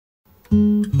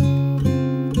When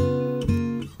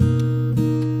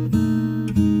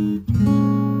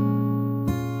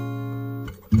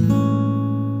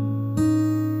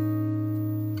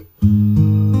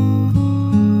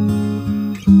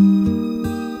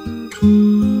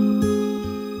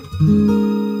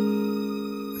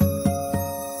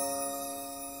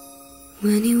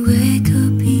you wake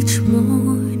up each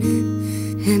morning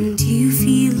and you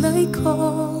feel like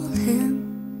calling,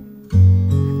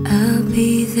 I'll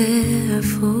be there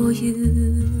for you.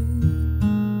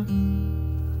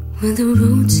 When the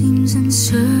road seems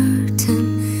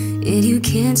uncertain and you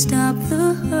can't stop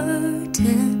the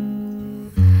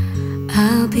hurting,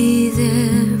 I'll be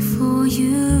there for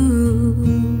you.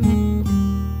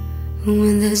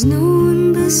 When there's no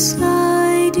one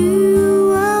beside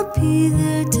you, I'll be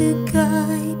there to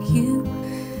guide you,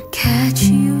 catch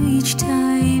you each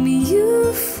time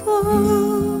you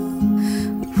fall.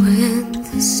 When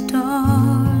the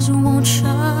stars won't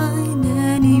shine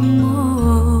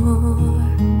anymore,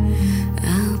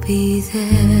 I'll be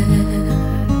there.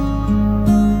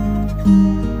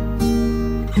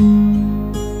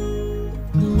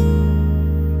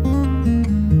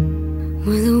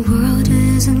 When the world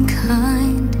isn't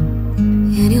kind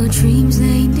and your dreams,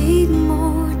 they need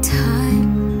more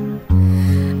time,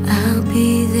 I'll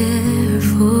be there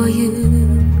for you.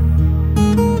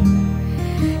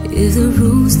 If the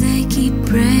rules they keep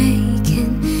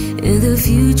breaking and the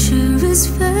future is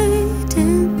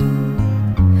fading,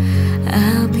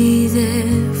 I'll be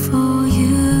there for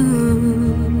you.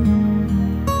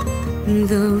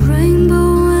 The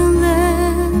rainbow will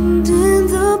land in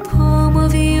the palm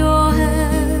of your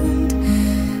hand.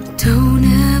 Don't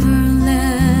ever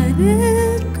let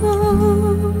it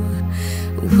go.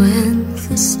 When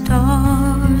the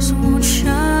stars won't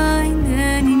shine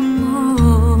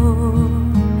anymore,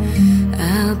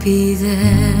 I'll be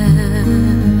there.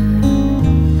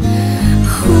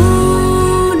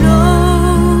 Who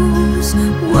knows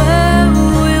where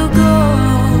we'll go?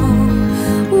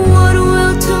 What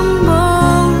will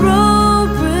tomorrow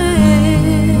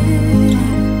bring?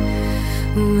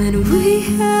 When we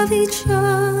have each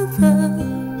other,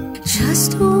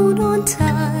 just hold on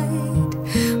tight.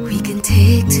 We can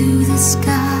take to the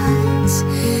skies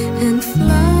and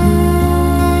fly.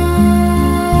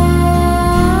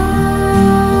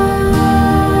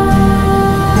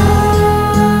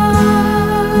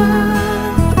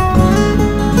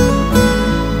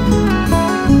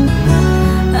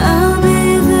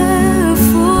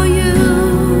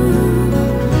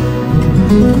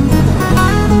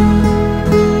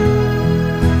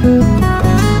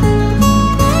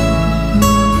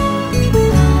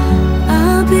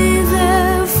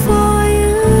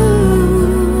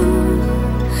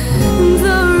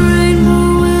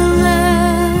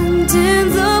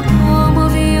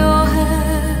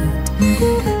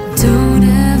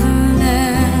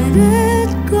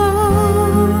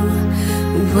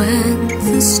 When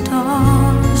the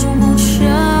stars won't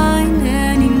shine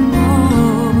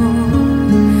anymore,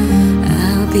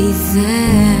 I'll be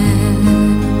there.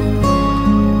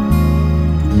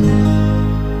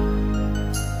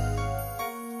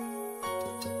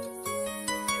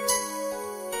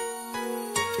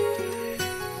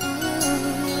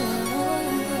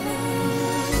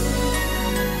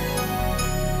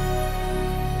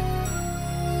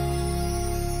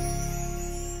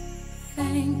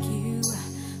 Thank you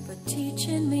for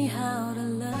teaching me how to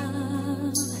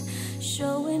love,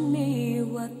 showing me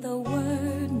what the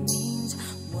word means,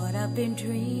 what I've been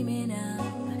dreaming of.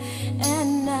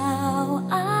 And now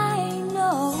I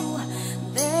know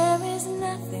there is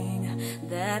nothing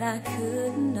that I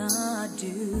could not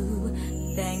do.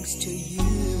 Thanks to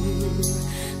you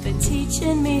for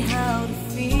teaching me how to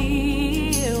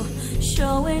feel,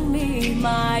 showing me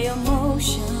my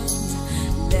emotions,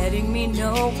 letting me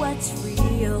know what's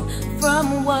real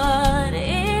from what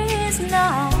is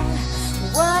not.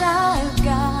 What I've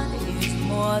got is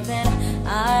more than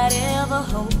I'd ever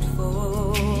hoped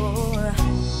for,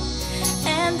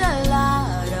 and a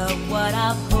lot of what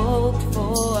I've hoped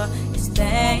for is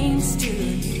thanks to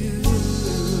you.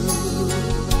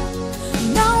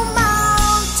 No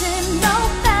mountain, no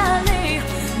valley,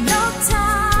 no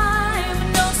time,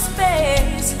 no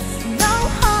space, no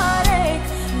heartache,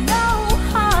 no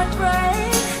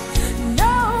heartbreak,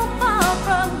 no far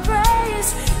from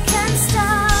grace can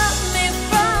stop me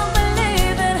from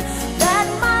believing that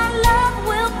my love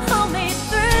will pull me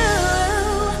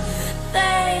through.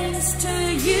 Thanks to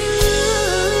you.